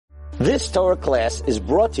This Torah class is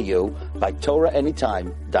brought to you by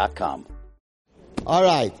TorahAnytime.com. All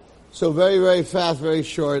right. So very, very fast, very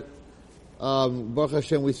short. Baruch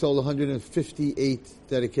Hashem, we sold 158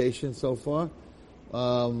 dedications so far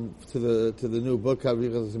to the new book.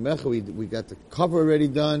 We got the cover already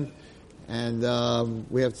done, and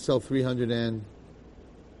we have to sell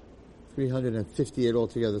 358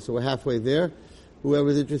 altogether. So we're halfway there.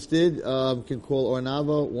 Whoever's interested can call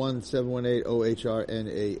Ornava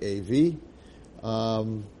 1-718-OHRNAAV,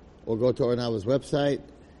 or go to Ornava's website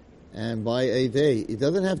and buy a day. It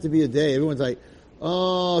doesn't have to be a day. Everyone's like,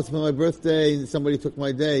 "Oh, it's my birthday, and somebody took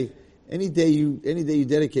my day." Any day you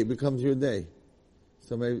dedicate becomes your day.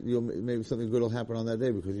 So maybe something good will happen on that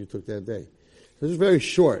day because you took that day. So it's very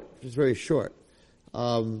short. Kibbut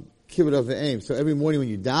of the aim. So every morning when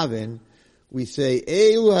you daven, we say,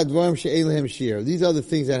 Eilu hadvarim she'ein lehem shir. These are the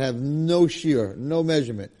things that have no shir, no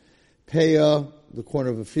measurement. Peah, the corner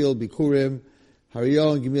of a field, Bikurim,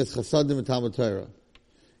 Hariyon, Gemilas Chasadim, and Talmud Torah.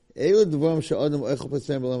 Eilu hadvarim she'adam oichel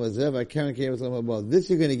pasem b'lam hazeh, v'karen kayem b'lam haba. This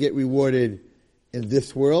you're going to get rewarded in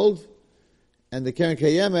this world, and the karen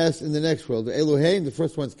kayemes in the next world. The Eloheim, the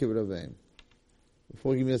first one's Kibbut of aim.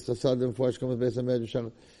 Before Gemilas Chasadim, before Hashkamas Beis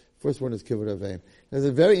HaMedrash, first one is Kibbut of aim. There's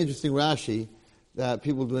a very interesting Rashi that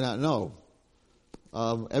people do not know.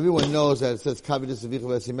 Everyone knows that it says Kavidus Avicha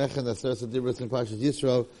V'Esimecha and the Seres Adibros in Parashat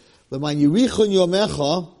Yisro. L'man Yirichon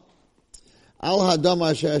Yomecha Al Hadam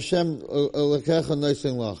Asher Hashem Lekecha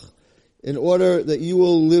Noisen Lach. In order that you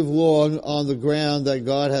will live long on the ground that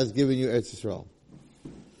God has given you, Eretz Yisrael.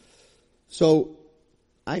 So,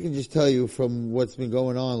 I can just tell you from what's been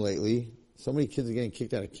going on lately, so many kids are getting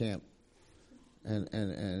kicked out of camp. And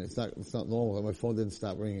it's not normal. My phone didn't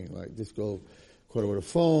stop ringing. Like, just go caught with a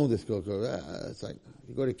phone, this go, it's like,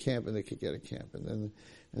 you go to camp and they kick you out of camp, and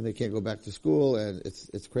they can't go back to school, and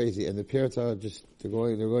it's crazy, and the parents are just, they're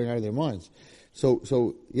going out of their minds.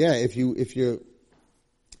 So, yeah, if you're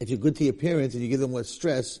good to your parents and you give them less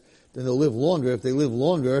stress, then they'll live longer. If they live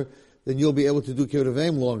longer, then you'll be able to do Kibbut of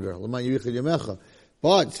Aim longer.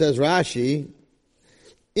 But, says Rashi,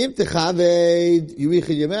 if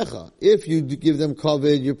you give them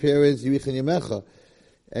covet, your parents,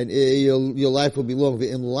 and your life will be long.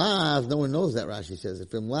 V'im lav, no one knows that, Rashi says.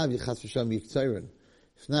 If im lav, yichas v'sham yiktzayin.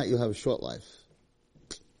 If not, you'll have a short life.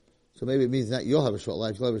 So maybe it means not you'll have a short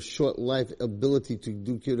life, you'll have a short life ability to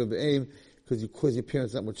do Kibbut of aim, because you cause your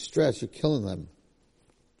parents that much stress, you're killing them.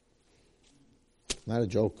 Not a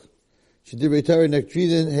joke. So everyone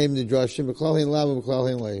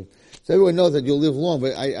knows that you'll live long,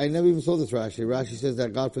 but I never even saw this Rashi. Rashi says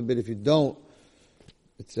that God forbid if you don't,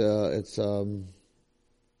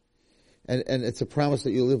 and it's a promise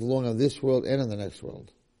that you'll live long on this world and in the next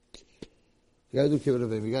world. You gotta do Kibbut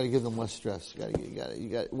of Aim. You gotta give them less stress. You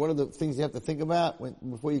got one of the things you have to think about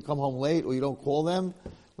before you come home late or you don't call them,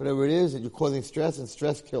 whatever it is, that you're causing stress, and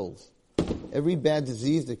stress kills. Every bad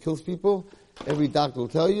disease that kills people, every doctor will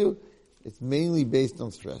tell you, it's mainly based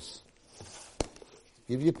on stress.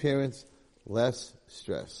 Give your parents less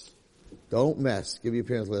stress. Don't mess. Give your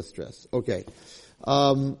parents less stress. Okay.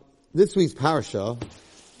 This week's parasha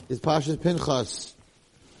is Parashat Pinchas.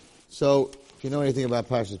 So, if you know anything about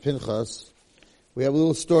Parashat Pinchas, we have a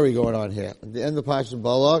little story going on here. At the end of Parashat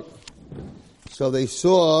Balak, so they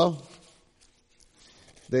saw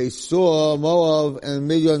Moab and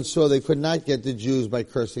Midian saw they could not get the Jews by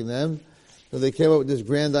cursing them. So they came up with this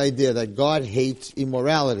grand idea that God hates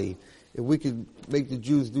immorality. If we could make the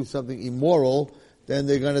Jews do something immoral, then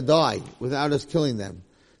they're going to die without us killing them.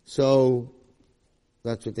 So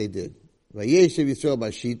that's what they did. Vayeshev Yisrael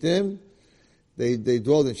b'Shittim. They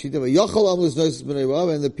dwelled in Shittim. And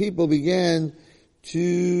the people began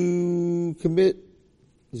to commit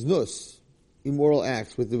znus, immoral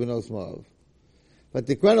acts with the Benos Moab. But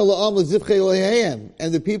the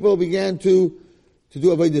and the people began to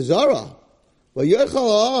do avodah zarah. And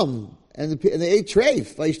they ate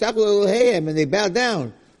treif. And they bowed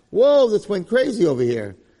down. Whoa, this went crazy over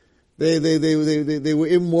here. They were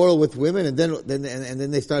immoral with women, and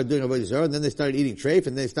then they started doing avodah zarah, and then they started eating treif,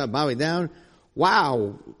 and they started bowing down.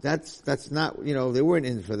 Wow, that's not, they weren't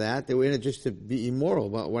in for that. They were in it just to be immoral.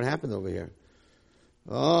 But what happened over here?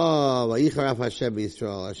 Oh, vayicharaf Hashem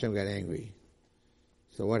b'Yisrael. Hashem got angry.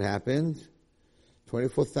 So what happened?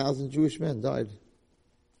 24,000 Jewish men died.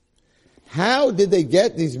 How did they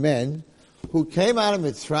get these men who came out of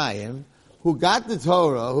Mitzrayim, who got the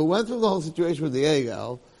Torah, who went through the whole situation with the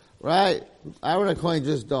Egel, right? Aaron HaKohen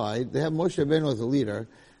just died. They have Moshe Rabbeinu as a leader.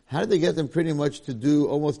 How did they get them pretty much to do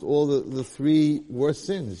almost all the three worst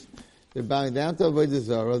sins? They're bowing down to avodah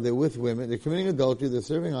zarah, they're with women, they're committing adultery, they're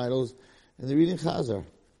serving idols, and they're eating chazar.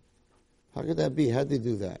 How could that be? How did they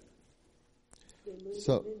do that?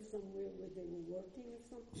 So,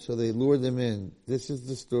 so they lured them in. This is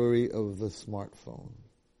the story of the smartphone.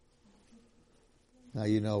 Now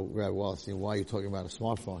you know, Rabbi Wallerstein, why you're talking about a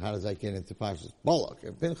smartphone. How does that get into Parashat Balak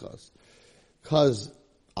and Pinchas? Because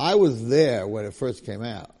I was there when it first came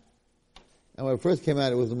out. And when it first came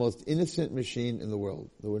out, it was the most innocent machine in the world.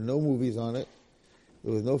 There were no movies on it.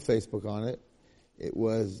 There was no Facebook on it. It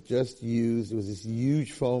was just used. It was this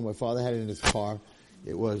huge phone. My father had it in his car.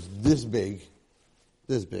 It was this big.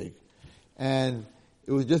 And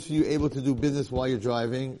it was just for you able to do business while you're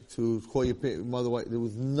driving, to call your mother. There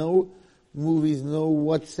was no movies, no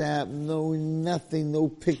WhatsApp, no nothing, no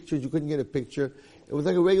pictures. You couldn't get a picture. It was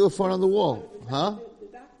like a regular phone on the wall. Huh?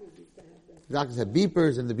 The doctors had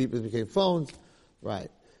beepers, and the beepers became phones.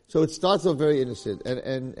 Right. So it starts off very innocent,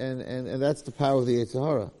 and that's the power of the Yetzer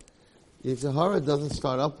Hara. The Yetzer Hara doesn't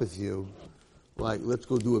start up with you like, let's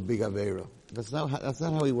go do a big Aveira. That's not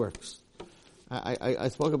how he works. I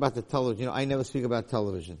spoke about the television. I never speak about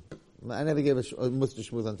television. I never gave a muster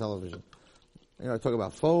shmuz on television. I talk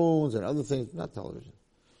about phones and other things, not television.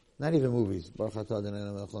 Not even movies. I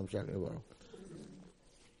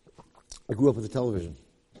grew up with the television.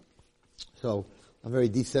 So, I'm very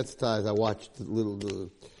desensitized. I watch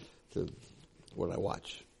what I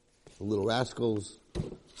watch. The Little Rascals,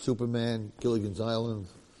 Superman, Gilligan's Island.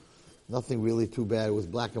 Nothing really too bad. It was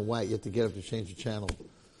black and white. You had to get up to change the channel.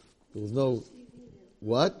 There was no...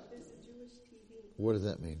 What? There's a Jewish TV. What does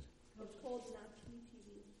that mean? It's called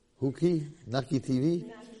Naki TV. Huki? Naki TV?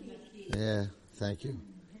 Naki. Yeah, thank you.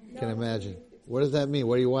 Can imagine. What does that mean?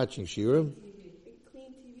 What are you watching? Shiurim?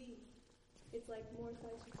 Clean TV. It's like more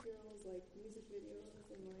fashion shows, like music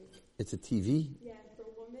videos, and like... It's a TV? Yeah, for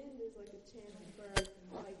women, there's like a channel for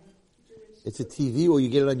like Jewish... It's a TV, or you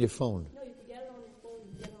get it on your phone? No, you can get it on your phone,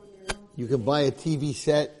 you get it on your... You can buy a TV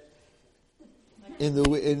set in the...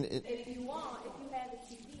 And if you want, if you have a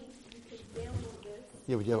TV, you can download this.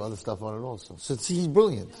 Yeah, but you have other stuff on it also. So see, he's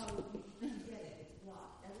brilliant.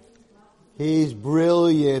 He's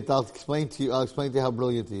brilliant. I'll explain to you how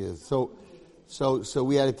brilliant he is. So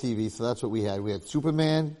we had a TV, so that's what we had. We had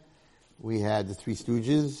Superman, we had the Three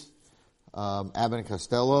Stooges, Abbott and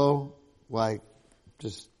Costello, like,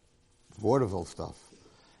 just vaudeville stuff.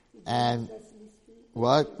 And,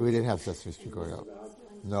 what? We didn't have Sesame Street growing up.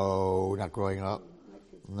 No, not growing up.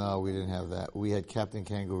 No, we didn't have that. We had Captain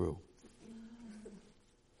Kangaroo.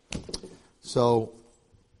 So,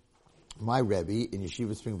 my Rebbe in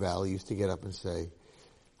Yeshiva Spring Valley used to get up and say,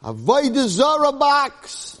 Avodah Zarah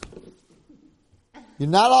box! You're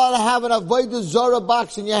not allowed to have an Avodah Zarah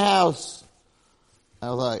box in your house. I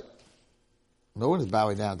was like, no one is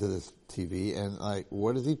bowing down to this TV, and like,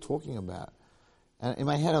 what is he talking about? And in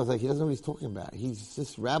my head I was like, he doesn't know what he's talking about. He's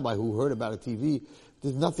this rabbi who heard about a TV.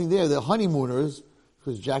 There's nothing there. The honeymooners,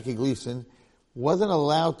 who's Jackie Gleason, wasn't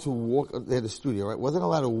allowed to walk, they had a studio, right? Wasn't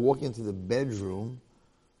allowed to walk into the bedroom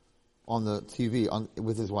on the TV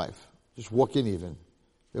with his wife. Just walk in even.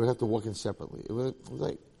 They would have to walk in separately. It was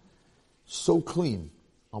like so clean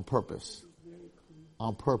on purpose.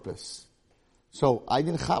 On purpose. So I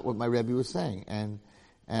didn't chat what my Rebbe was saying, and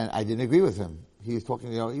I didn't agree with him. He was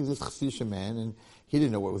talking, he's this Chassidish man, and he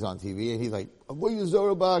didn't know what was on TV, and he's like, avoid your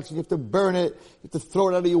Zorah box, and you have to burn it, you have to throw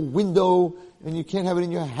it out of your window, and you can't have it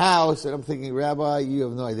in your house. And I'm thinking, Rabbi, you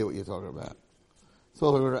have no idea what you're talking about.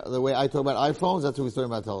 So the way I talk about iPhones, that's what we're talking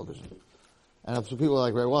about television. And so people are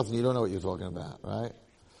like, Ray Watson, you don't know what you're talking about, right?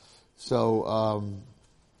 So,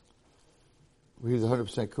 he was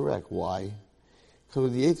 100% correct. Why? Because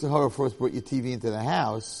when the Yetzer Hara first brought your TV into the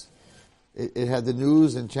house, it had the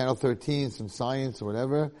news and Channel 13, some science or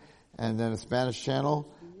whatever, and then a Spanish channel,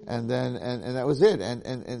 and that was it.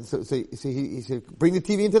 And so he said, bring the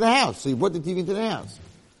TV into the house. So he brought the TV into the house.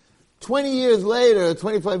 20 years later,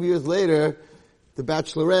 25 years later, The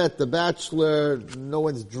Bachelorette, The Bachelor, no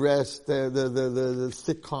one's dressed, the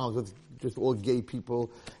sitcoms with just all gay people,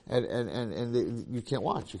 and you can't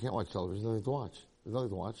watch television. There's nothing to watch. Well,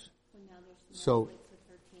 now there's so,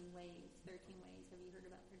 13 ways. Have you heard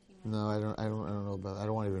about 13 ways? No, I don't know about it. I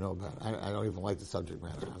don't want to even know about it. I don't even like the subject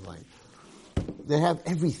matter. I'm like, they have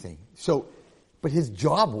everything. So, but his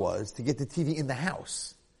job was to get the TV in the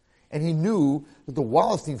house. And he knew that the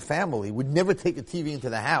Wallerstein family would never take a TV into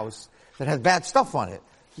the house that has bad stuff on it.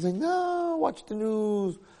 He's like, no, watch the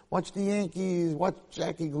news, watch the Yankees, watch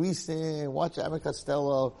Jackie Gleason, watch Abbott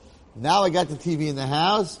Costello. Now I got the TV in the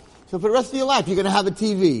house. So for the rest of your life, you're going to have a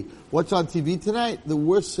TV. What's on TV tonight? The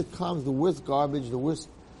worst sitcoms, the worst garbage, the worst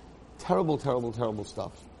terrible, terrible, terrible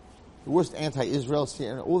stuff. The worst anti-Israel,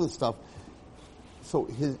 all this stuff. So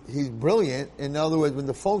he's brilliant. In other words, when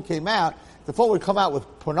the phone came out, the phone would come out with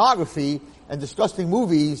pornography and disgusting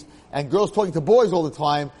movies and girls talking to boys all the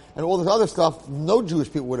time and all this other stuff, no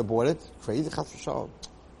Jewish people would have bought it. Crazy, chas v'shalom.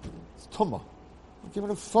 It's tumah. Give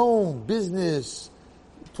it a phone, business,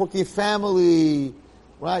 talk to your family,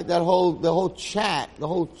 right? The whole chat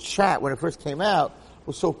when it first came out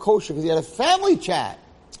was so kosher because you had a family chat.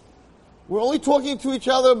 We're only talking to each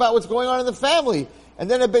other about what's going on in the family. And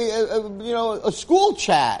then a school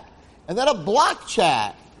chat. And then a block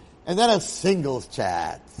chat. And then a singles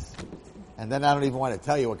chat. And then I don't even want to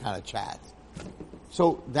tell you what kind of chat.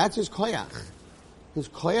 So that's his koyach. His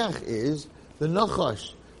koyach is the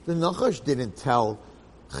Nachash. The Nachash didn't tell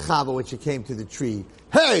Chava when she came to the tree,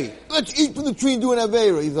 hey, let's eat from the tree and do an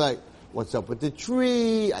Aveira. He's like, what's up with the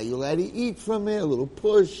tree? Are you allowed to eat from it? A little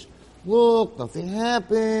push. Look, nothing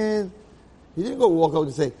happened. He didn't go walk over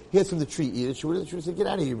and say, here's from the tree, eat it. She would have said, get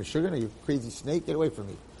out of here, Meshuggah, you crazy snake, get away from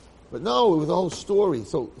me. But no, it was a whole story.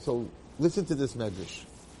 So listen to this medrash.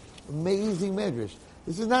 Amazing medrash.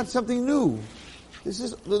 This is not something new. This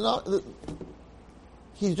is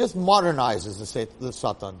he just modernizes the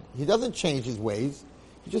Satan. He doesn't change his ways.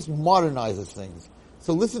 He just modernizes things.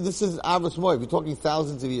 So listen, this is Avos Moed. We're talking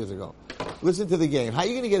thousands of years ago. Listen to the game. How are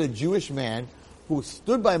you going to get a Jewish man who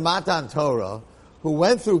stood by Matan Torah, who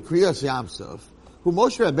went through Kriyas Yamsuf, who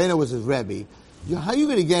Moshe Rabbeinu was his Rebbe, how are you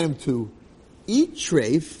going to get him to eat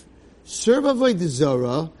treif, serve avodah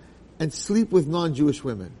zarah, and sleep with non-Jewish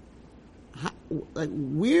women?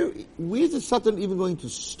 Where's the Satan even going to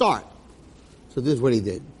start? So this is what he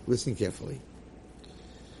did. Listen carefully.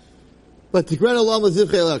 But Tikran Olam was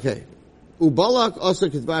okay. Ubalak also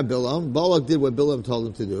kitvar Bilam. Balak did what Bilam told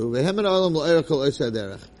him to do.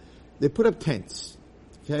 They put up tents.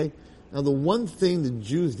 Okay? Now the one thing the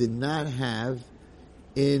Jews did not have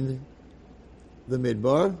in the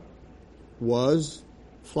Midbar was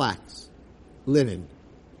flax, linen.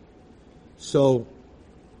 So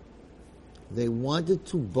they wanted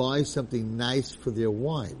to buy something nice for their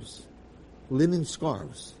wives. Linen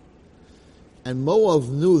scarves. And Moab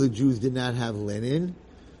knew the Jews did not have linen,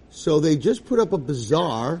 so they just put up a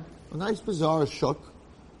bazaar, a nice bazaar, a shuk,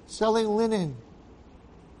 selling linen.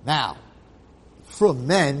 Now, for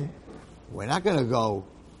men, we're not going to go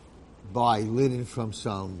buy linen from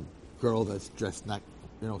some girl that's dressed not,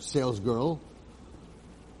 sales girl.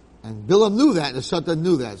 And Bilam knew that, and the Satan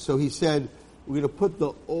knew that. So he said, we're going to put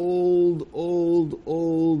the old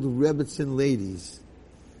Rebbitzin ladies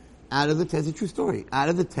out of the tent. It's a true story. Out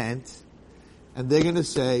of the tent. And they're going to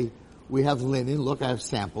say, we have linen. Look, I have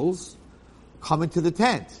samples. Come into the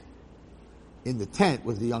tent. In the tent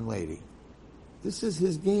was the young lady. This is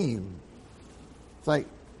his game. It's like,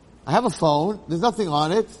 I have a phone. There's nothing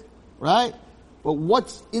on it, right? But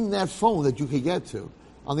what's in that phone that you could get to?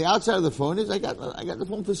 On the outside of the phone is, I got the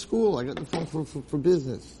phone for school. I got the phone for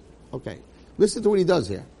business. Okay. Listen to what he does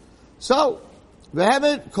here. So,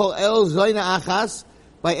 Vehemet kol el zayna achas.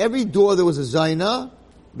 By every door there was a zayna,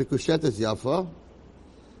 bikushetas yafa,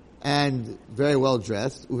 and very well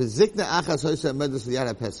dressed. Uvizikna achas hoysa medas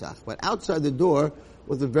liyad pesach. But outside the door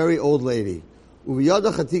was a very old lady.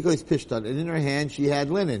 Uviyada chatikois pishtan, and in her hand she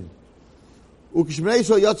had linen. After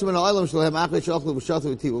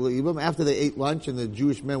they ate lunch and the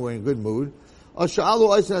Jewish men were in good mood, so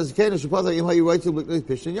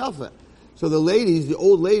the ladies, the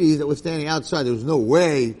old ladies that were standing outside, there was no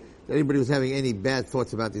way that anybody was having any bad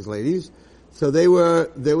thoughts about these ladies. So they were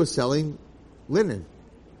selling linen.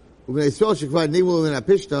 They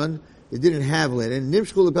didn't have linen. They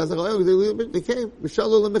came.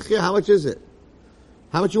 How much is it?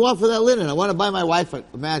 How much you want for that linen? I want to buy my wife.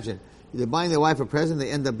 Imagine. They're buying their wife a present,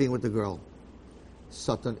 they end up being with the girl.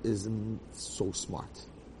 Satan is so smart.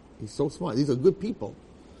 He's so smart. These are good people.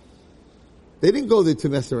 They didn't go there to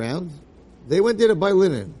mess around. They went there to buy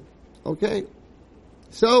linen. Okay?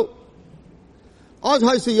 So the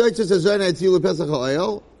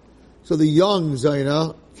young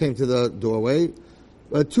Zaina came to the doorway.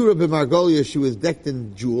 Tura b'margolia, she was decked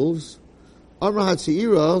in jewels. Amra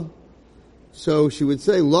Hatzira, so she would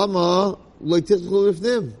say, Lama lo'titzchul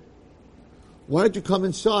rifnim. Why don't you come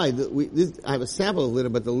inside? I have a sample of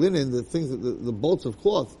linen, but the linen, the things, the bolts of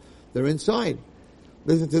cloth, they're inside.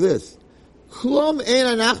 Listen to this. Klum ein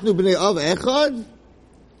anachnu b'nei av echad?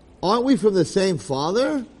 Aren't we from the same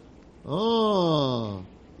father? Oh,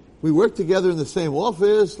 we work together in the same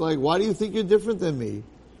office. Like, why do you think you're different than me?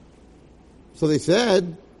 So they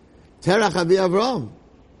said, Terach avi Avram.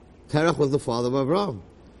 Terach was the father of Avram.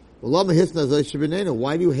 Why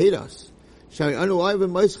do you hate us?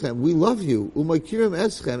 We love you,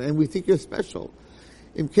 and we think you're special.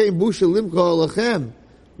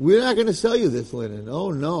 We're not going to sell you this linen.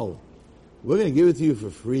 Oh no. We're going to give it to you for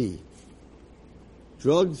free.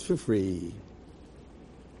 drugs for free.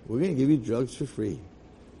 We're going to give you drugs for free.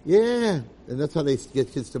 Yeah. And that's how they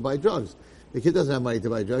get kids to buy drugs. The kid doesn't have money to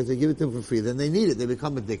buy drugs. They give it to them for free. Then they need it. They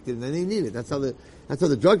become addicted and then they need it. That's how the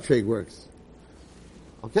drug trade works.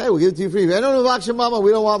 Okay, we'll give it to you free. I don't know, Mama.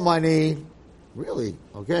 We don't want money. Really?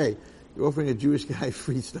 Okay. You're offering a Jewish guy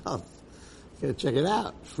free stuff. You gotta check it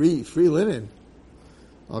out. Free linen.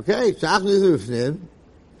 Okay. She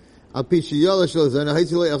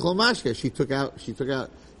took out,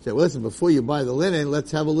 said, well, listen, before you buy the linen,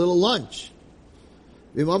 let's have a little lunch.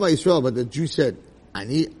 But the Jew said, I'm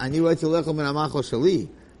not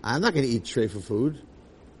going to eat tray for food.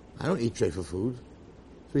 I don't eat tray for food.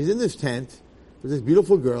 So he's in this tent with this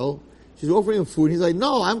beautiful girl. She's offering him food. He's like,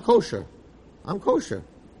 no, I'm kosher. I'm kosher.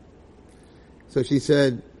 So she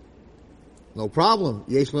said, no problem.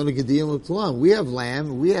 We have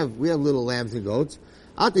lamb. We have little lambs and goats.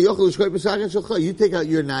 You take out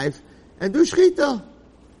your knife and do shchita.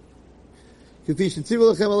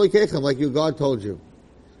 Like your God told you.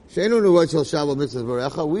 We don't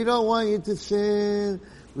want you to sin.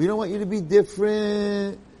 We don't want you to be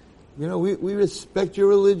different. We respect your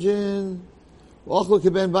religion. You're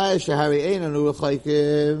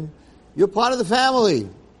part of the family.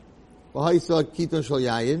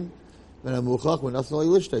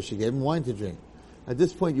 She gave him wine to drink. At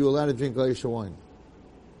this point, you were allowed to drink Gaisha wine.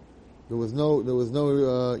 There was no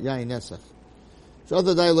yain nesach. The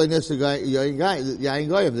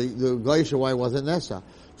Gaisha wine wasn't nesach.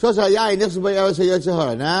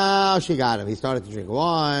 Now she got him. He started to drink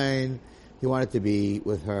wine. He wanted to be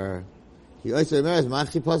with her. Why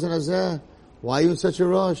are you in such a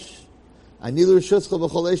rush? I'm yours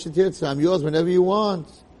whenever you want.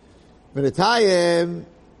 They gave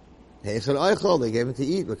him to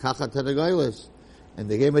eat. And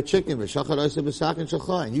they gave him a chicken. And you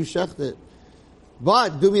shecht it.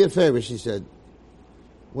 But do me a favor, she said.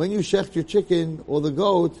 When you shecht your chicken or the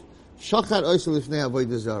goat, shachat oisel lifnei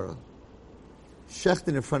avodah zarah. Shecht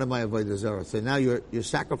it in front of my avodah zarah. So now you're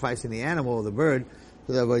sacrificing the animal or the bird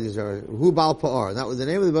to the avodah zarah. Hu bal pa'ar. That was the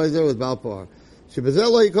name of the avodah zarah, was bal pa'ar.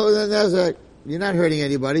 You're not hurting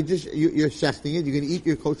anybody. Just you're shechting it. You're going to eat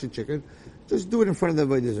your kosher chicken. Just do it in front of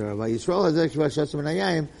the avodah zarah.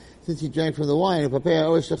 Since he drank from the wine, so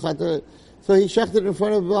he shechted it in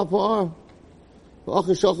front of bal pa'ar.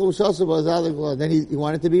 Then he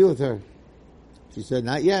wanted to be with her. She said,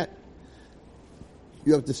 not yet.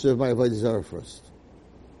 You have to serve my avodah zarah first.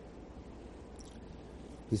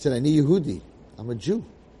 He said, I need Yehudi. I'm a Jew.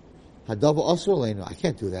 I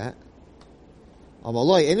can't do that. I'm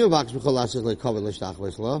not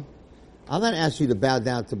asking you to bow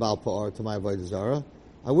down to Baal Pa'ar, to my avodah zarah.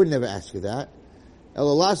 I would never ask you that.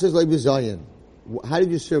 How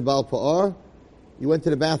did you serve Baal Pa'ar? You went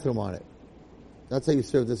to the bathroom on it. That's how you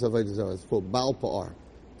serve this avodah zarah. It's called Baal Pa'ar.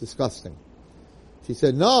 Disgusting. She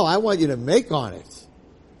said, no, I want you to make on it.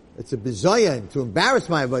 It's a bizayon to embarrass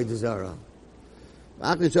my avodah zarah.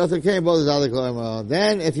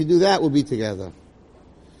 Then if you do that, we'll be together.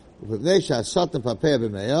 Now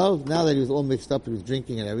that he was all mixed up, he was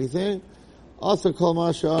drinking and everything. Also, Kol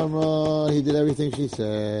Masha, he did everything she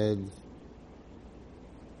said.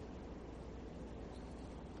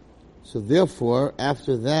 So therefore,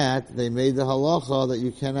 after that, they made the halacha that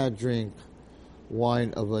you cannot drink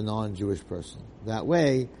wine of a non-Jewish person. That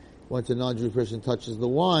way, once a non-Jewish person touches the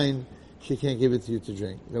wine, she can't give it to you to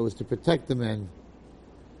drink. That was to protect the men.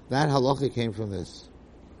 That halacha came from this.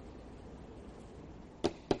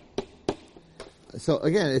 So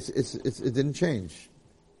again, it didn't change.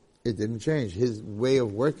 It didn't change. His way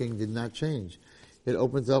of working did not change. It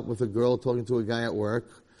opens up with a girl talking to a guy at work,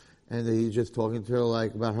 and he's just talking to her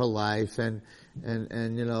like about her life, and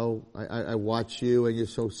I watch you, and you're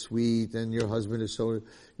so sweet, and your husband is so,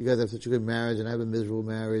 you guys have such a good marriage, and I have a miserable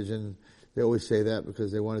marriage, and they always say that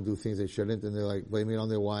because they want to do things they shouldn't, and they're like blaming it on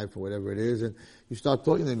their wife or whatever it is, and you start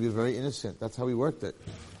talking to them, you're very innocent. That's how he worked it.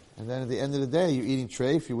 And then at the end of the day, you're eating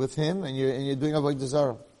treif, you're with him, and you're doing avodah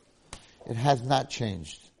zarah. It has not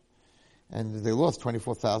changed. And they lost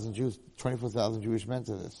 24,000 Jewish men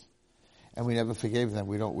to this. And we never forgave them.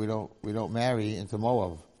 We don't marry into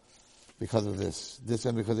Moab because of this. This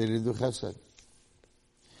and because they didn't do chesed.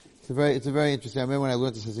 It's a very interesting. I remember when I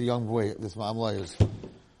learned this as a young boy, this Ma'am Lawyers.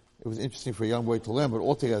 It was interesting for a young boy to learn, but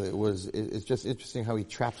altogether it's just interesting how he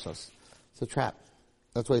traps us. It's a trap.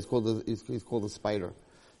 That's why he's called the spider.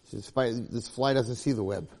 So this fly doesn't see the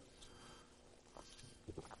web.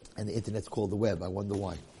 And the internet's called the web. I wonder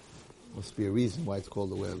why. Must be a reason why it's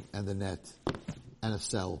called the web, and the net, and a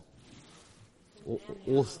cell.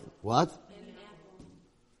 What?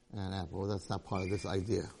 And an apple. Well, that's not part of this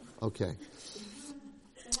idea. Okay.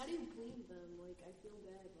 But how do you clean them? Like, I feel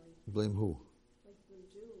Blame who? Like the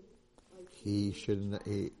Jew. Like He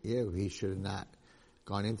should have not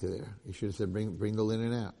gone into there. He should have said, bring the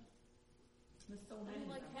linen out. I mean,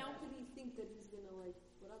 like, how could he think that he's gonna, like,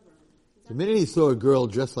 whatever? The minute he saw a girl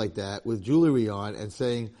dressed like that with jewelry on and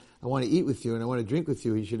saying, I want to eat with you and I want to drink with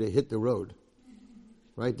you, he should have hit the road.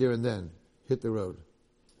 Right there and then. Hit the road.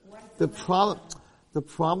 The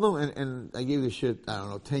problem, and I gave this shit, I don't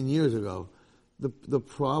know, 10 years ago. The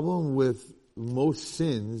problem with most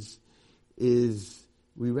sins is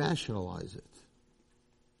we rationalize it.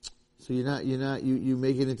 So you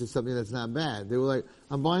make it into something that's not bad. They were like,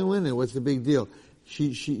 I'm buying linen, what's the big deal?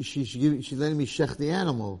 She's letting me shech the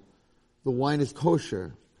animal. The wine is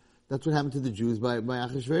kosher. That's what happened to the Jews by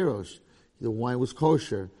Achashverosh. The wine was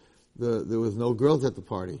kosher. There was no girls at the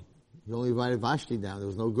party. He only invited Vashti down. There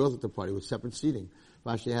was no girls at the party. It was separate seating.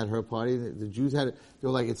 Vashti had her party. The Jews had it. They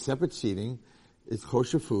were like, it's separate seating. It's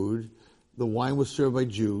kosher food. The wine was served by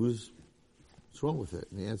Jews. What's wrong with it?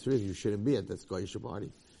 And the answer is you shouldn't be at that Goyish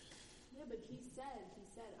party. Yeah, but he said,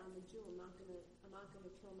 I'm a Jew. I'm not gonna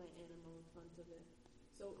kill my animal in front of it.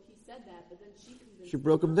 So he said that, but then she convinced She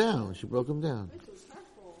broke him down. She broke him down. Which was her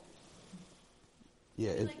fault.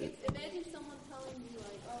 Yeah. Imagine someone telling you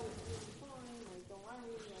like, oh, it's really fine, like don't worry,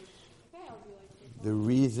 like okay, I'll be like. Okay,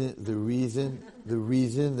 The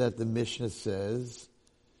reason that the Mishnah says,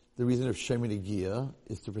 the reason of Shemin Agia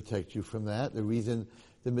is to protect you from that. The reason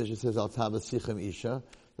the Mishnah says Al Tabasichem Isha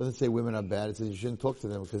doesn't say women are bad. It says you shouldn't talk to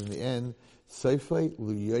them because in the end, Seifei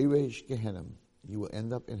L'Yoresh Gehenim, you will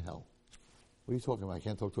end up in hell. What are you talking about? I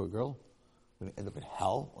can't talk to a girl? I'm going to end up in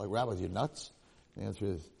hell? Like rabbis, you're nuts? The answer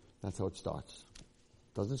is that's how it starts.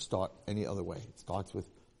 It doesn't start any other way. It starts with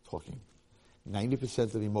talking.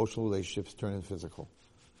 90% of emotional relationships turn into physical.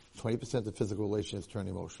 20% of physical relationships turn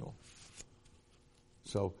emotional.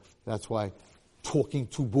 So that's why talking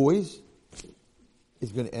to boys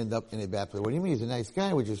is going to end up in a bad place. What do you mean? He's a nice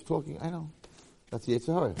guy. We're just talking. I know. That's the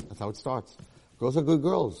Yetzer Hara. That's how it starts. Girls are good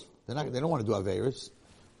girls. They don't want to do Averis.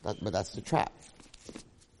 But that's the trap.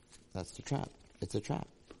 That's the trap. It's a trap.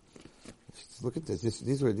 Look at this.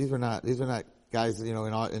 These are not guys,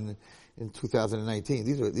 in 2019.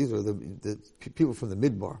 These are the people from the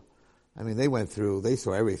Midbar. I mean, they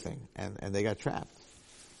saw everything, and they got trapped.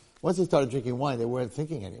 Once they started drinking wine, they weren't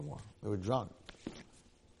thinking anymore. They were drunk.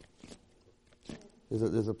 There's a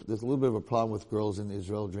little bit of a problem with girls in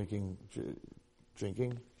Israel drinking. There's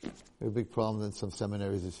a big problem in some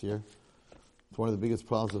seminaries this year. It's one of the biggest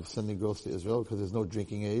problems of sending girls to Israel because there's no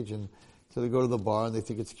drinking age, and so they go to the bar and they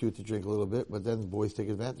think it's cute to drink a little bit, but then boys take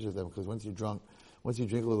advantage of them because once you drink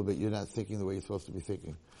a little bit, you're not thinking the way you're supposed to be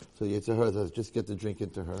thinking. So the Yetzer Hara says, just get the drink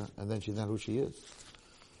into her, and then she's not who she is.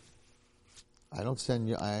 I don't send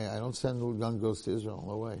young girls to Israel.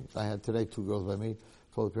 No way. I had today 2 girls by me.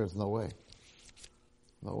 Told the parents, no way.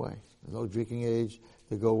 No way. There's no drinking age.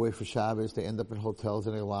 They go away for Shabbos. They end up in hotels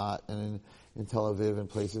in Eilat and in Tel Aviv and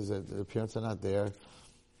places that the parents are not there.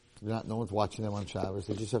 No one's watching them on Shabbos.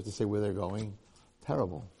 They just have to say where they're going.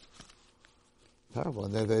 Terrible.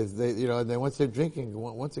 And then once they're drinking,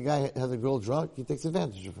 once a guy has a girl drunk, he takes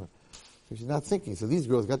advantage of her. So she's not thinking. So these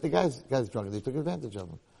girls got the guys drunk, and they took advantage of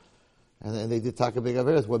them. And they did Taka Big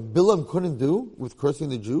Averes. What Bilam couldn't do with cursing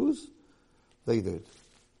the Jews, they did.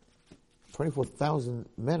 24,000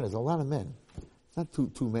 men is a lot of men. It's not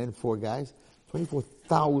two men, 4 guys.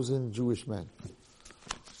 24,000 Jewish men.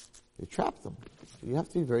 They trapped them. You have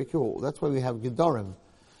to be very careful. That's why we have Gedarim.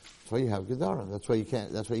 That's why you have Gedarim. That's why you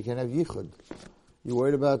can't have Yichud. You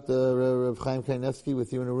worried about Rav Chaim Kanievsky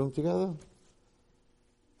with you in a room together?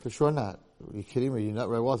 For sure not. Are you kidding me? You're not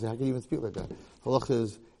right. Well, how can you even speak like that? Halacha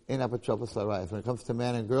is in apotropos l'arayos. When it comes to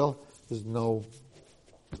man and girl, there's no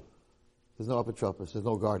apotropos. There's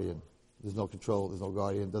no guardian. There's no control. There's no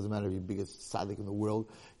guardian. It doesn't matter if you're the biggest tzaddik in the world.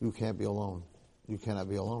 You can't be alone. You cannot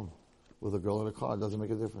be alone. With a girl in a car, it doesn't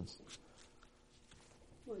make a difference.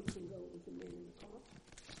 Well, you can go with the man in the car.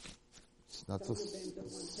 It's not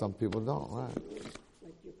some people don't, right?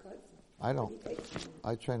 Like your cousin. I don't.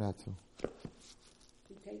 I try not to.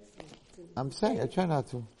 He takes them. I'm saying I try not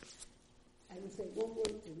to. I would say one word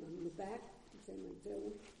to him on the back. He said, "My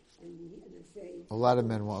Joe," and I say. A lot of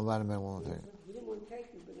men won't take it. He didn't want to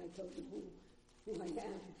take me, but I told him who I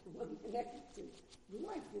am, who I'm connected to. You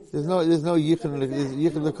like this? There's no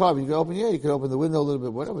yichud in the car. You can open the window a little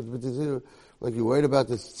bit, whatever. But like you're worried about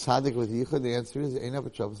this tzaddik with yichud. The answer is ain't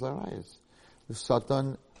apotropos l'arayos. The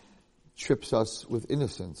Satan trips us with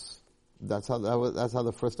innocence. That's how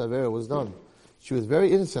the first Avera was done. She was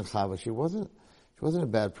very innocent, Chava. She wasn't a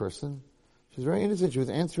bad person. She was very innocent. She was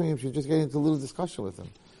answering him. She was just getting into a little discussion with him.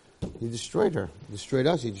 He destroyed her. He destroyed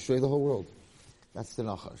us. He destroyed the whole world. That's the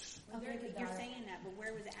Nachash. Okay, but you're saying that, but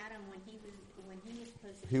where was Adam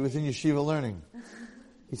He was in yeshiva learning.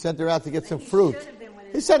 He sent her out to get some fruit.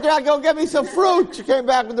 He sent her out, go get me some fruit. She came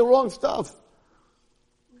back with the wrong stuff.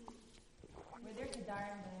 Were there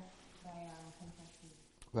Kedarim by Pinchas?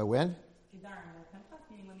 By when? Kedarim by Pinchas?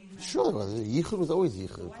 Meaning when these men... Sure, there was. Yichud was always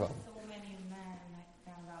Yichud. Why Problem. so many men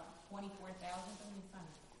found out 24,000 of these sons?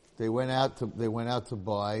 They went out to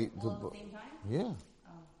buy. All at the same time? Yeah. Oh.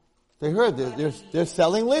 They heard they're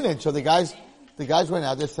selling linen. So the guys went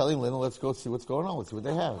out. They're selling linen. Let's go see what's going on. Let's see what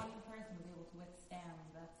they have. One person was able to withstand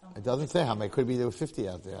that. It doesn't say how many. Could be there were 50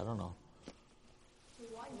 out there. I don't know. So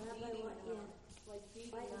why dating like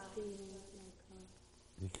dating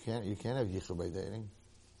You can't have yichud by dating.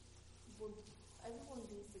 everyone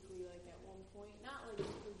basically like at one point, not like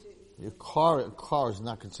legit. Your car is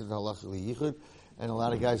not considered halachically yichud, and a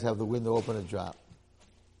lot of guys have the window open a drop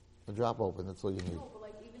open. That's all you need. No, but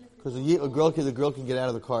like even if Because the girl can get out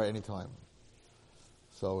of the car at any time.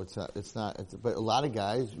 So it's not. But a lot of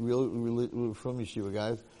guys, real from yeshiva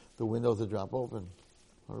guys, the windows are drop open,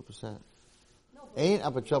 100%. no, but Ain't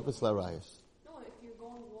apachopis larayis. no, if you're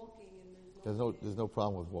going walking and There's no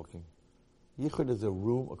problem with walking. Yichud is a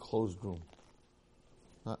closed room.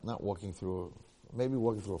 Not walking through. Maybe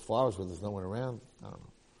walking through a forest where there's no one around. I don't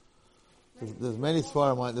know. There's many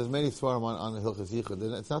svarim on the Hilchas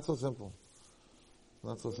Yichud. It's not so simple.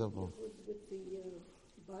 Not so simple. With the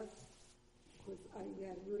bus, because I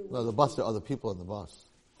had a rude No, the bus, there are other people in the bus.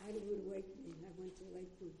 I had a rude awakening. I went to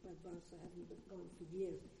Lakewood by bus. I haven't been going for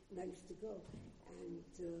years, and I used to go. And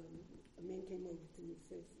a man came over to me and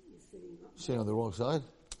says, "You're sitting up." Sitting on the wrong side?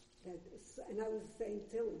 And I was saying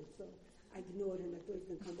to him, so I ignored him. I thought he was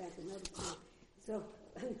going to come back another time. So,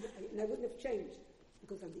 and I wouldn't have changed.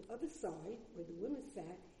 Because on the other side, where the women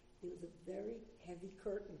sat, there was a very heavy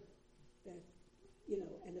curtain that,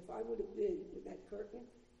 and if I would have been with that curtain,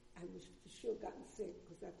 I would for sure gotten sick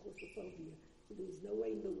because that claustrophobia. So there was no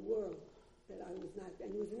way in the world that I was not,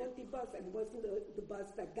 and it was an empty bus, and it wasn't the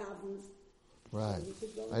bus that governs. Right. So we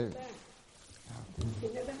could go in the back. They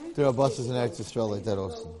never had There are this. buses in Eretz Yisrael like that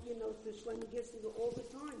also. To Shlomo Gisler all the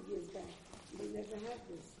time years back. They never had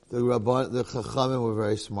this. The Chachamim were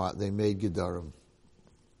very smart. They made Gedarim.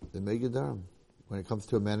 When it comes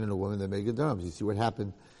to a man and a woman, they made Gedarim. You see what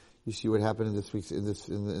happened in this week's in this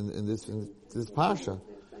parsha.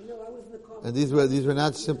 I know I was in the car. And these were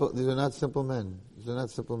not simple men.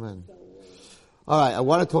 All right, I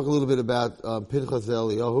want to talk a little bit about Pinchas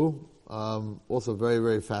Eliyahu. Also very,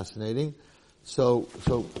 very fascinating. So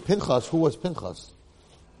Pinchas, who was Pinchas?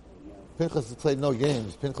 Pinchas played no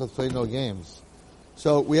games.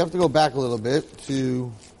 So we have to go back a little bit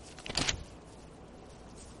to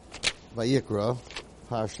Vayikra,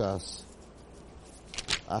 Parshas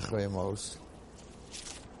Achrei Mos.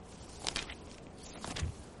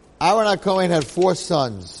 Aaron HaKohen had 4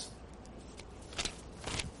 sons.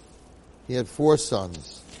 He had 4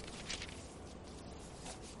 sons.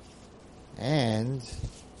 And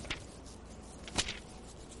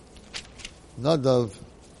Nadav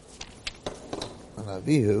and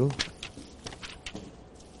Avihu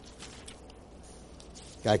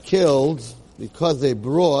got killed because they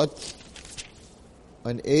brought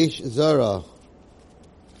an Eish Zara.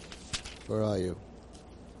 Where are you?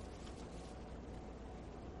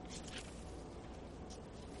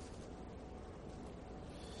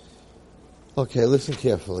 Okay, listen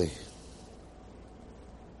carefully.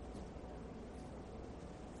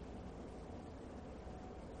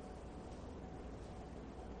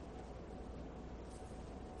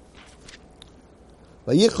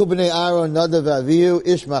 Vayichu b'nei Aaron Nadav Avihu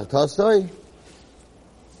Ishmach Tasoi.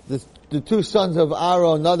 The 2 sons of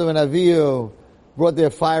Aaron, Nadav and Avihu, brought their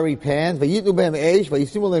fiery pans. Vayitnu b'hem eish,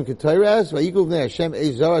 vayisimu lehem k'toras, vayikru b'nei Hashem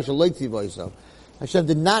eish zara shelo tzivosam. Hashem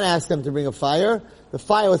did not ask them to bring a fire. The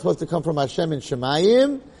fire was supposed to come from Hashem in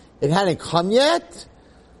Shemayim. It hadn't come yet,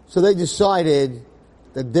 so they decided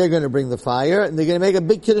that they're going to bring the fire and they're going to make a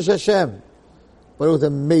big Kiddush Hashem. But it was a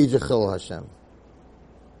major Chil Hashem.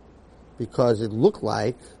 Because it looked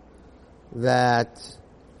like that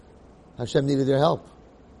Hashem needed their help.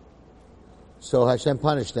 So Hashem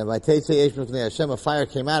punished them. Hashem, a fire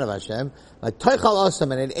came out of Hashem,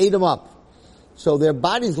 and it ate them up. So their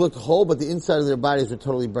bodies looked whole, but the inside of their bodies were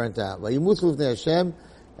totally burnt out. Hashem,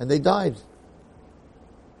 and they died.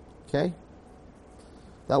 Okay?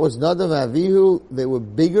 That was Nadav and Avihu. They were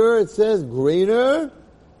bigger, it says, greater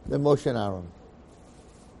than Moshe and Aaron.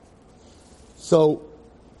 So,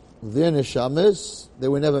 their neshamas, they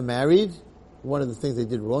were never married. One of the things they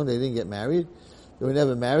did wrong, they didn't get married. They were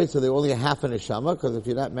never married, so they were only a half a neshama, because if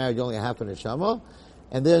you're not married, you're only a half a neshama.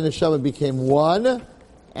 And their neshama became one,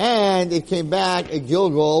 and it came back at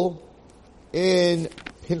Gilgal in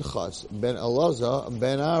Pinchas ben Elazar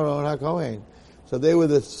ben Aaron HaKohen. So they were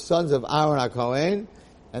the sons of Aaron HaKohen,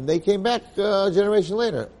 and they came back a generation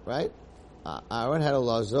later, right? Aaron had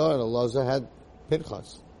Elazar, and Elazar had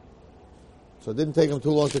Pinchas. So it didn't take them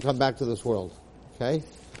too long to come back to this world. Okay?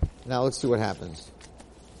 Now let's see what happens.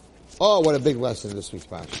 Oh, what a big lesson this week's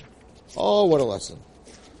parasha. Oh, what a lesson.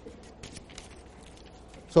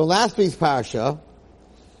 So last week's parasha,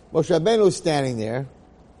 Moshe Rabbeinu was standing there,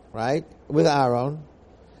 right, with Aaron,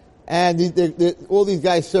 and all these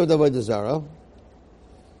guys served Avodah Zarah,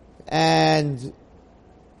 and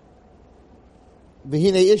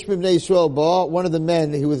V'hinei ish mibnei Yisrael ba, one of the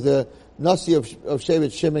men, he was the Nasi of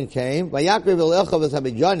Shevet Shimon, came, Vayakriv el Echav es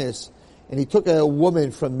HaMidyanis, and he took a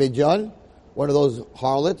woman from Midyan, one of those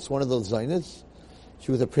harlots, one of those Zionists.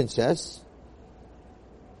 She was a princess,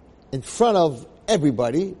 in front of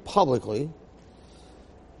everybody, publicly.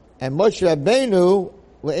 And Moshe Rabbeinu,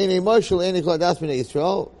 Le'enei Moshe, Le'enei Kol Adas B'nei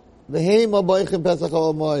Yisrael, V'heim Aboichem Pesach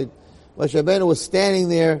Ol Moed. Moshe Rabbeinu was standing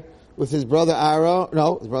there with his brother Aaron.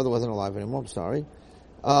 No, his brother wasn't alive anymore, I'm sorry.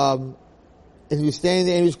 And he was standing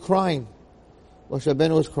there and he was crying. Moshe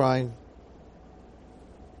Rabbeinu was crying.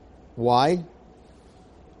 Why?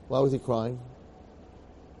 Why was he crying?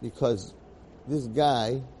 Because this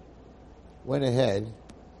guy went ahead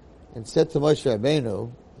and said to Moshe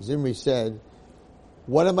Rabbeinu, Zimri said,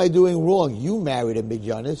 what am I doing wrong? You married a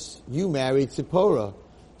Midyanis. You married Tzipporah.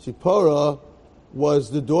 Tzipporah was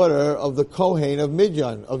the daughter of the Kohen of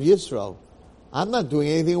Midyan, of Yisrael. I'm not doing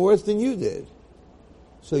anything worse than you did.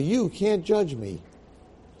 So you can't judge me.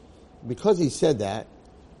 Because he said that,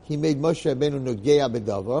 he made Moshe Rabbeinu Nogea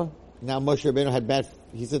B'davar. Now Moshe Rabbeinu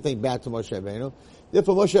he said something bad to Moshe Rabbeinu.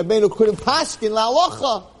 Therefore Moshe Rabbeinu couldn't paskin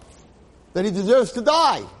la'alocha that he deserves to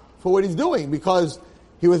die for what he's doing, because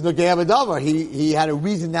he was Nogea B'davar. He had a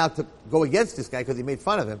reason now to go against this guy because he made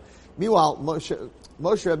fun of him. Meanwhile, Moshe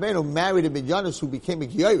Rabbeinu married a Midyanis who became a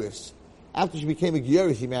Gyaris. After she became a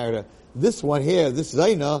Gyaris, he married her. This one here, this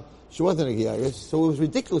Zaina, she wasn't a Gyaris, so it was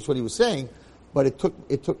ridiculous what he was saying. But it took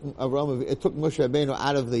Moshe Rabbeinu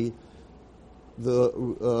out of the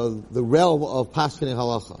realm of paskening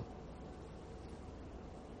halacha.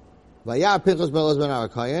 Vayar Pinchas ben Elazar ben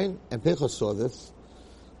Aaron, and Pinchas saw this.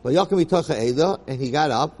 Vayakam mitocha eda, and he got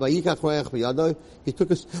up. Vayikach royach b'yado.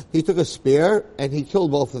 He took a spear and he killed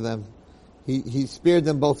both of them. He speared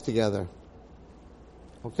them both together.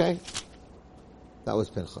 Okay, that was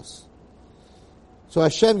Pinchas. So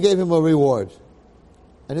Hashem gave him a reward,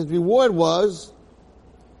 and his reward was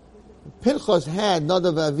Pinchas had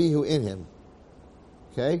Nadav Avihu in him.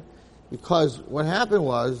 Okay, because what happened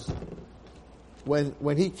was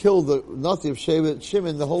when he killed the Nasi of Shevet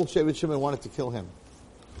Shimon, the whole Shevet Shimon wanted to kill him.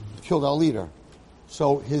 Killed our leader.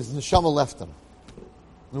 So his neshama left him.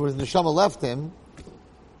 And when his neshama left him,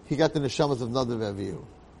 he got the neshamas of Nadav Avihu.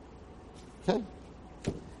 Okay?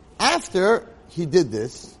 After he did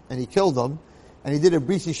this, and he killed them, and he did a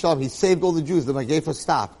brisi shalom, he saved all the Jews, the Magefa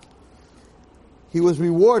stopped. He was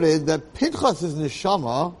rewarded that Pinchas'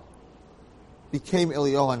 neshama became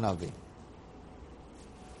Eliyahu Hanavi.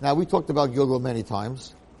 Now, we talked about Gilgal many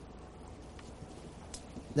times.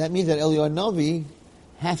 That means that Eliyahu Hanavi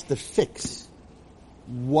has to fix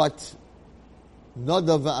what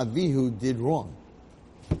Nadav Avihu did wrong.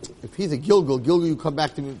 If he's a Gilgal, you come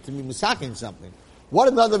back to me misaking something. What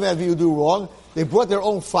did Nadav Avihu do wrong? They brought their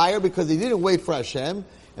own fire because they didn't wait for Hashem,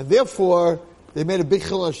 and therefore they made a big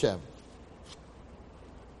chil Hashem.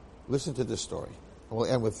 Listen to this story. And we'll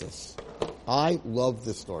end with this. I love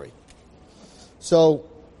this story. So,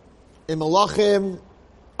 in Malachim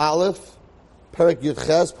Aleph, Perek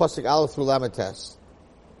Yudches, Pasuk Aleph through Lamites.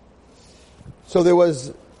 So there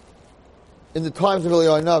was, in the times of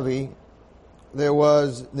Eliyahu Hanavi, there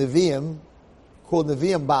was Nevi'im, called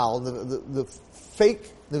Nevi'im Baal, the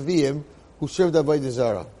fake Nevi'im who served Avodah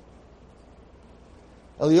Zarah.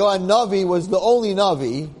 Eliyahu Hanavi was the only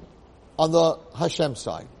Navi on the Hashem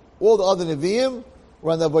side. All the other Nevi'im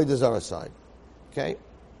were on the Avodah Zarah side. Okay?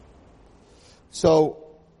 So,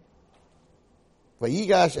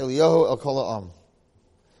 Vayigash Eliyahu el kol ha'am.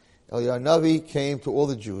 Eliyahu Hanavi came to all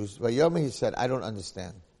the Jews. Vayom, he said, I don't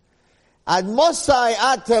understand. Ad mosai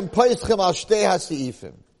atem peischem al shtei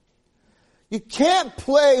hasiifim. You can't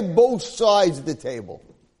play both sides of the table.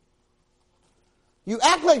 You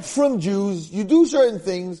act like frum Jews, you do certain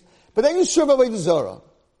things, but then you serve Avodah Zarah.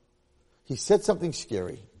 He said something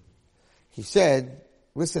scary. He said,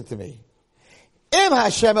 listen to me. Im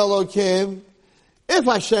Hashem Elokim, if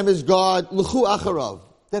Hashem is God, l'chu acharav,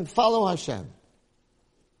 then follow Hashem.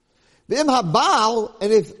 Im Habal,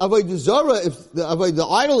 and if Avodah Zarah, if the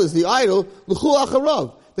idol is the idol, l'chu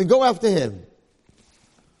acharav, then go after him.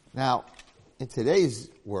 Now, in today's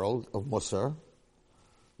world of Musar,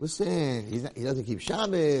 listen, he doesn't keep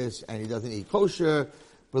Shabbos, and he doesn't eat kosher,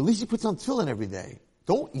 but at least he puts on tefillin every day.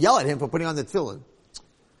 Don't yell at him for putting on the tefillin.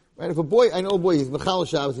 Right? If a boy, I know a boy, he's Mechal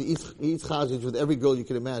Shabbos, he eats chazaj with every girl you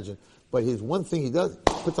can imagine, but his one thing he does,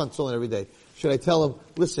 he puts on tefillin every day. Should I tell him,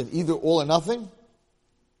 listen, either all or nothing?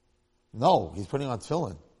 No, he's putting on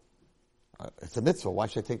tefillin. It's a mitzvah. Why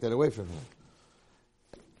should I take that away from him?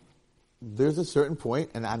 There's a certain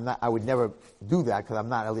point, and I would never do that because I'm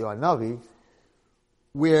not Eliyahu Navi,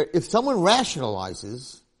 where if someone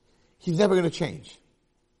rationalizes, he's never going to change.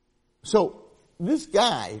 So, this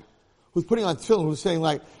guy who's putting on tefillin, who's saying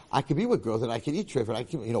like, I could be with girls and I could eat treif, and I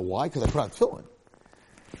can, you know why? Because I put on tefillin.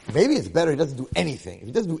 Maybe it's better he doesn't do anything. If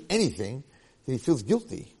he doesn't do anything, then he feels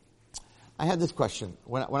guilty. I had this question.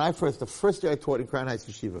 When I the first year I taught in Crown Heights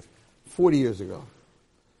Yeshiva, 40 years ago.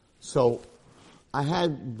 So, I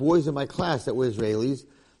had boys in my class that were Israelis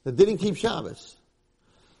that didn't keep Shabbos.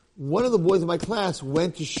 One of the boys in my class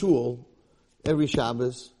went to shul every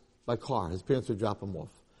Shabbos by car. His parents would drop him off.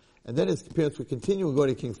 And then his parents would continue and go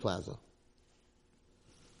to King's Plaza.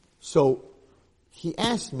 So, he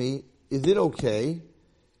asked me, is it okay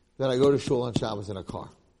that I go to shul on Shabbos in a car?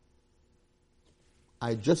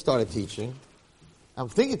 I just started teaching. I'm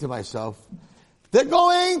thinking to myself, they're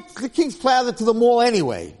going to King's Plaza to the mall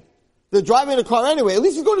anyway. They're driving in a car anyway. At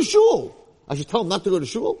least he's going to shul. I should tell him not to go to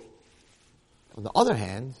shul. On the other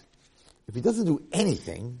hand, if he doesn't do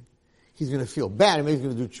anything, he's going to feel bad and maybe he's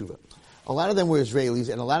going to do tshuva. A lot of them were Israelis,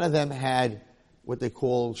 and a lot of them had what they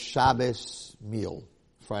call Shabbos meal,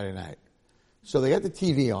 Friday night. So they got the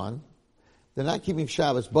TV on. They're not keeping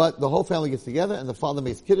Shabbos, but the whole family gets together, and the father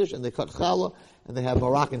makes kiddush, and they cut challah, and they have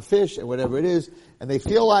Moroccan fish, and whatever it is, and they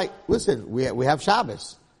feel like, listen, we have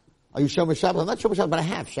Shabbos. Are you Shomer Shabbos? I'm not Shomer Shabbos, but I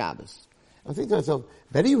have Shabbos. I think to myself,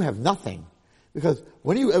 better you have nothing. Because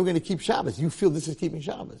when are you ever going to keep Shabbos? You feel this is keeping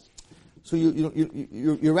Shabbos. So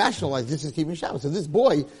you rationalize this is keeping Shabbos. So this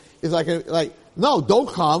boy is like, no, don't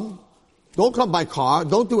come by car,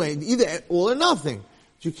 don't do anything, either all or nothing.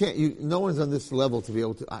 No one's on this level to be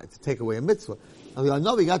able to take away a mitzvah. And I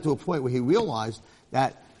know he got to a point where he realized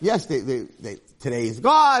that, yes, today is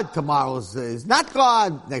God, tomorrow is not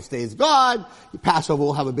God, next day is God, Passover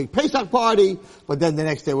will have a big Pesach party, but then the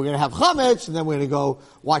next day we're going to have chametz, and then we're going to go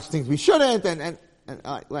watch things we shouldn't, and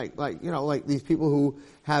like these people who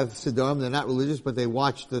have Siddurim, they're not religious, but they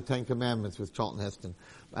watch the Ten Commandments with Charlton Heston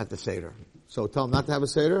at the Seder. So tell them not to have a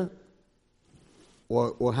Seder,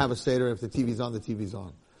 or have a Seder. If the TV's on, the TV's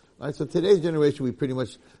on. Right? So today's generation, we pretty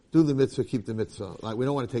much do the mitzvah, keep the mitzvah. Like, we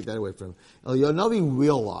don't want to take that away from him. Eliyahu Navi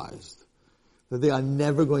realized that they are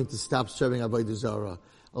never going to stop serving Avodah Zarah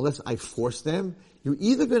unless I force them. You're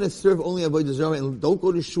either going to serve only Avodah Zarah and don't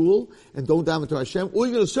go to shul and don't daven to Hashem, or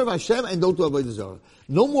you're going to serve Hashem and don't do Avodah Zarah.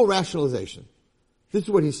 No more rationalization. This is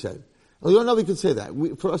what he said. Eliyahu Navi could say that.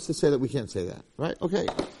 For us to say that, we can't say that. Right? Okay.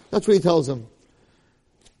 That's what he tells them.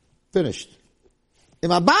 Finished. Im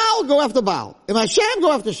Baal, go after Baal. Im Hashem,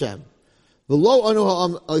 go after Hashem. The lo anu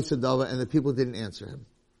ha'am oisadava, and the people didn't answer him.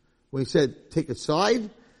 When he said, take a side,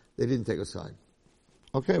 they didn't take a side.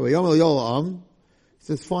 Okay, well, yom el yolam, he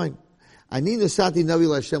says, fine. Ani nasati navi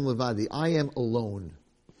l'Hashem levadi. I am alone.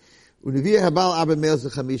 Univiyah habal abba me'ez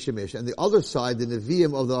l'chamisha. And the other side, the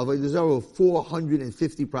Nevi'im of the Avodah Zarah, were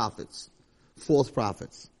 450 prophets. False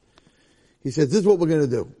prophets. He says, this is what we're going to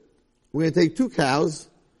do. We're going to take 2 cows,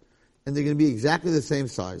 and they're going to be exactly the same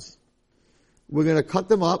size. We're going to cut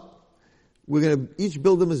them up. We're going to each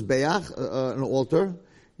build them as bayach, an altar.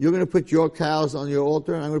 You're going to put your cows on your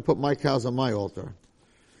altar, and I'm going to put my cows on my altar.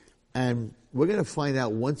 And we're going to find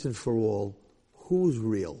out once and for all who's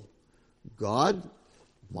real. God,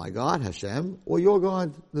 my God, Hashem, or your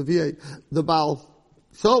God, the Baal.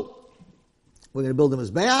 So, we're going to build them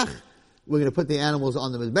as bayach. We're going to put the animals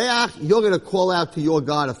on them as bayach. You're going to call out to your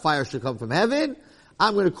God, a fire should come from heaven.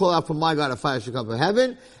 I'm going to call out from my God, a fire should come from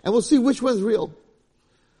heaven, and we'll see which one's real.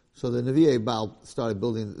 So the Nevi'ei Baal started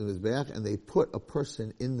building the Mizbeach, and they put a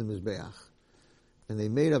person in the Mizbeach. And they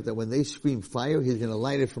made up that when they scream fire, he's going to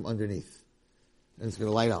light it from underneath. And it's going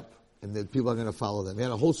to light up. And the people are going to follow them. They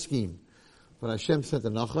had a whole scheme. But Hashem sent a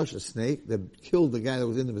nachash, a snake, that killed the guy that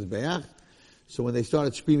was in the Mizbeach. So when they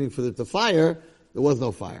started screaming for the fire, there was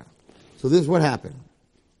no fire. So this is what happened.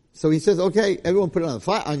 So he says, okay, everyone put it on the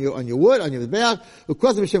fire, on your wood, on your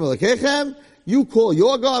Mizbeach. You call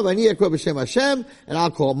your God, and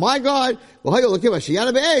I'll call my God.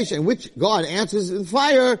 And which God answers in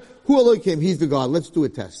fire? Who Elohim? He's the God. Let's do a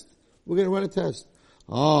test. We're going to run a test.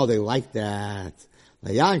 Oh, they like that.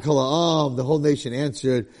 The whole nation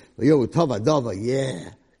answered, yeah,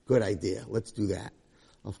 good idea. Let's do that.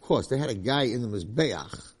 Of course, they had a guy in the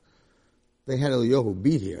Mizbeach they had Eliyahu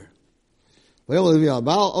beat here.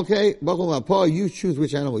 Okay, you choose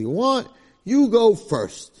which animal you want. You go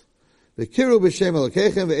first. Don't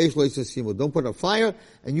put a fire,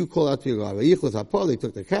 and you call out to your God. They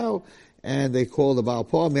took the cow, and they called the Baal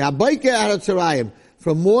Pah.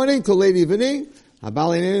 From morning till late evening, the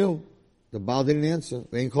Baal didn't answer.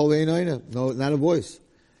 No, not a voice.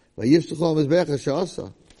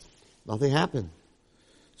 Nothing happened.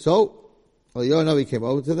 So, Eliyahu came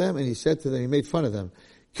over to them, and he said to them, he made fun of them.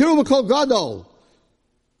 You're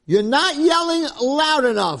not yelling loud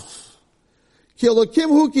enough. I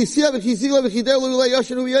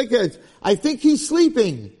think he's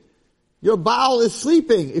sleeping. Your Baal is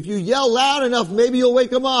sleeping. If you yell loud enough, maybe you'll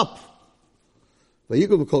wake him up. So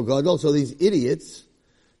these idiots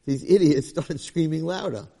started screaming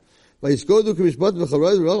louder. The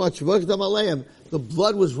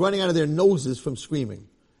blood was running out of their noses from screaming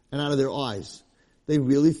and out of their eyes. They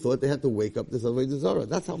really thought they had to wake up this Avodah Zarah.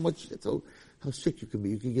 That's how strict you can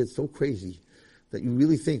be. You can get so crazy that you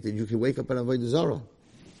really think that you can wake up an Avodah Zarah.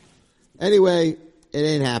 Anyway, it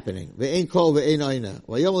ain't happening. They ain't called, they ain't aina.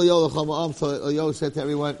 So Eliyahu said to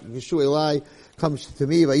everyone, Yeshu Eli comes to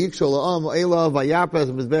me,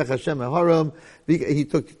 he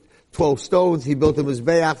took 12 stones, he built a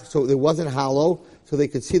Mizbeach, so it wasn't hollow, so they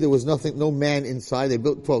could see there was nothing, no man inside. They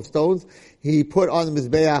built 12 stones. He put on the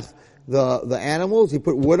Mizbeach the animals, he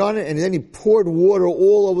put wood on it, and then he poured water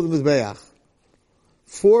all over the Mizbeach.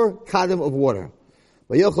 4 kadim of water.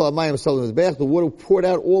 The water poured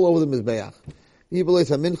out all over the Mizbeach.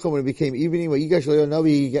 When it became evening, he went to the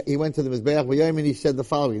Mizbeach, and he said the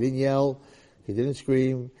following. He didn't yell, he didn't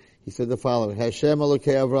scream, he said the following. Hashem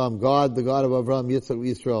Elokei Avram, God, the God of Avram, Yitzchak,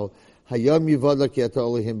 Yisrael. Hayom yivad l'ki ata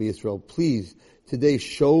Elohim b'Yisrael. Please, today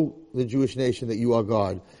show the Jewish nation that you are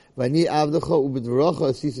God. And that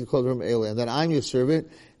I'm your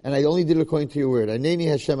servant, and I only did it according to your word. Aneni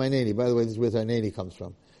Hashem Aneni. By the way, this is where Aneni comes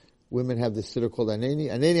from. Women have this siddur called Aneni.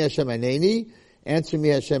 Aneni Hashem Aneni. Answer me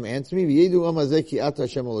Hashem, answer me. V'yedu amazeki ata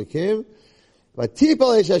Hashem Elokim.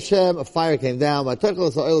 V'tipal Hashem, a fire came down.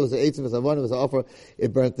 V'takal ha'oil was the eitzim, was the one, was the offer.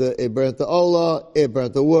 It burnt the olah, it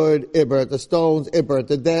burnt the wood, it burnt the stones, it burnt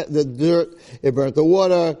the dirt, it burnt the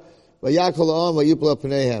water. V'yakol ha'am v'yipla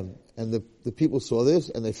p'neihem. And the people saw this,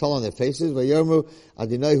 and they fell on their faces. Vayarmu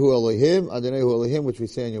Adonaihu Elohim, which we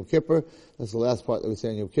say in Yom Kippur. That's the last part that we say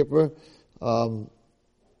in Yom Kippur. And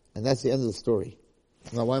that's the end of the story.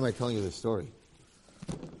 Now, why am I telling you this story?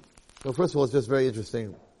 Well, first of all, it's just very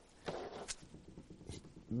interesting.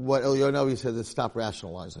 What Eliyahu said is stop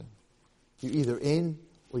rationalizing. You're either in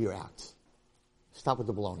or you're out. Stop with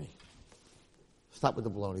the baloney. Stop with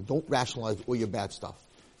the baloney. Don't rationalize all your bad stuff.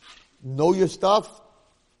 Know your stuff.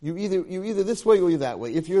 You're either this way or you're that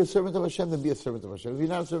way. If you're a servant of Hashem, then be a servant of Hashem. If you're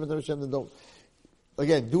not a servant of Hashem, then don't.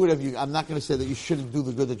 Again, do whatever you. I'm not going to say that you shouldn't do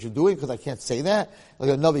the good that you're doing because I can't say that. Like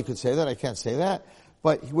a Navi could say that. I can't say that.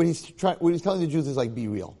 But what he's telling the Jews is like, be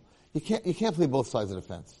real. You can't play both sides of the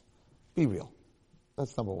fence. Be real.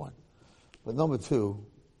 That's number one. But number two,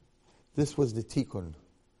 this was the tikkun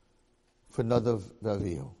for Nadav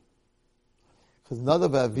v'Avihu. Because Nadav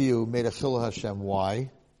v'Avihu made a chilul Hashem. Why?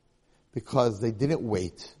 Because they didn't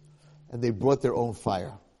wait, and they brought their own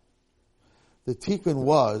fire. The tikkun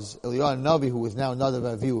was, Eliyahu Navi, who was now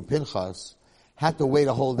Nadav v'Avihu Pinchas, had to wait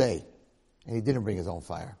a whole day, and he didn't bring his own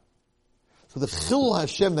fire. So the chilul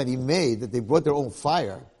Hashem that he made, that they brought their own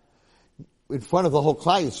fire, in front of the whole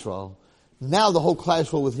Klal Yisrael, now the whole Klal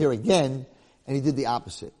Yisrael was here again, and he did the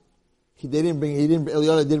opposite.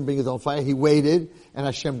 Eliyahu didn't bring his own fire, he waited, and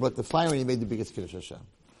Hashem brought the fire, and he made the biggest Kiddush Hashem.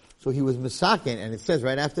 So he was misakin, and it says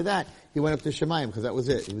right after that, he went up to Shemayim, because that was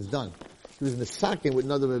it. He was done. He was misakin with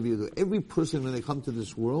Nadav v'Avihu. Every person, when they come to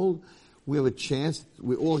this world, we have a chance,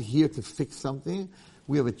 we're all here to fix something.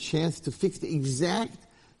 We have a chance to fix the exact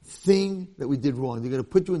thing that we did wrong. They're going to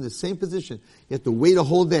put you in the same position. You have to wait a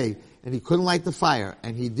whole day, and he couldn't light the fire,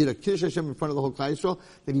 and he did a Kiddush Hashem in front of the whole Klal Yisrael,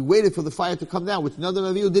 then he waited for the fire to come down, which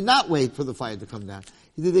Nadav v'Avihu did not wait for the fire to come down.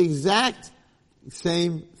 He did the exact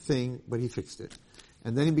same thing, but he fixed it.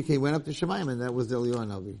 And then he went up to Shemayim, and that was the Eliyahu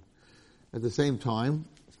Navi. At the same time,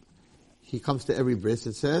 he comes to every bris,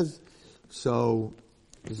 it says. So,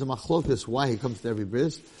 there's a machlokas why he comes to every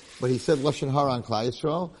bris. But he said Lashon Hara on Klal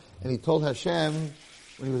Yisrael, and he told Hashem,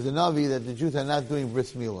 when he was a Navi, that the Jews are not doing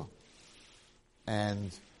bris milah.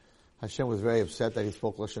 And Hashem was very upset that he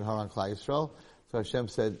spoke Lashon Hara on Klal Yisrael. So Hashem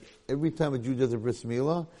said, every time a Jew does a bris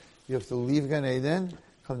milah, you have to leave Gan Eden,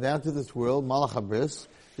 come down to this world, Malach HaBris,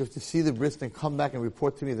 you have to see the bris and come back and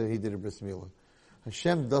report to me that he did a bris milah.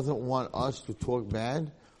 Hashem doesn't want us to talk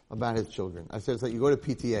bad about his children. I said, it's like you go to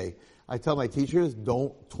PTA. I tell my teachers,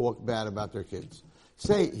 don't talk bad about their kids.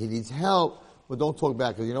 Say he needs help, but don't talk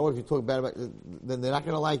bad. Because you know what? If you talk bad about, then they're not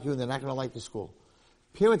going to like you, and they're not going to like the school.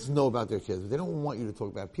 Parents know about their kids. They don't want you to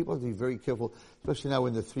talk bad. People have to be very careful, especially now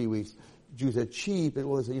in the 3 weeks. Jews are cheap, and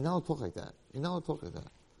all they say, you're not allowed to talk like that. You're not allowed to talk like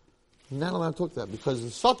that. You're not allowed to talk like that because the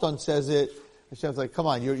Satan says it. Hashem's like, come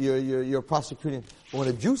on, you're prosecuting. But when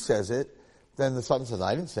a Jew says it, then the Satan says,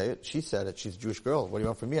 I didn't say it. She said it. She's a Jewish girl. What do you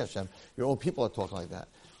want from me, Hashem? Your own people are talking like that.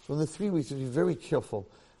 So in the 3 weeks, you have to be very careful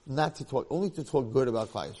not to talk, only to talk good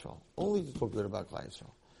about Klal Yisrael. Only to talk good about Klal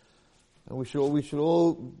Yisrael. And we should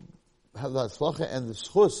all have the Hatzlacha and the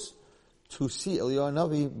Schus to see Eliyahu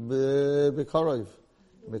Navi b'karov.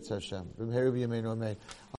 Mitzvah Hashem. B'meheri b'yameinu amen.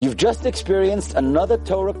 You've just experienced another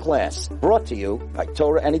Torah class brought to you by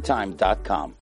TorahAnytime.com.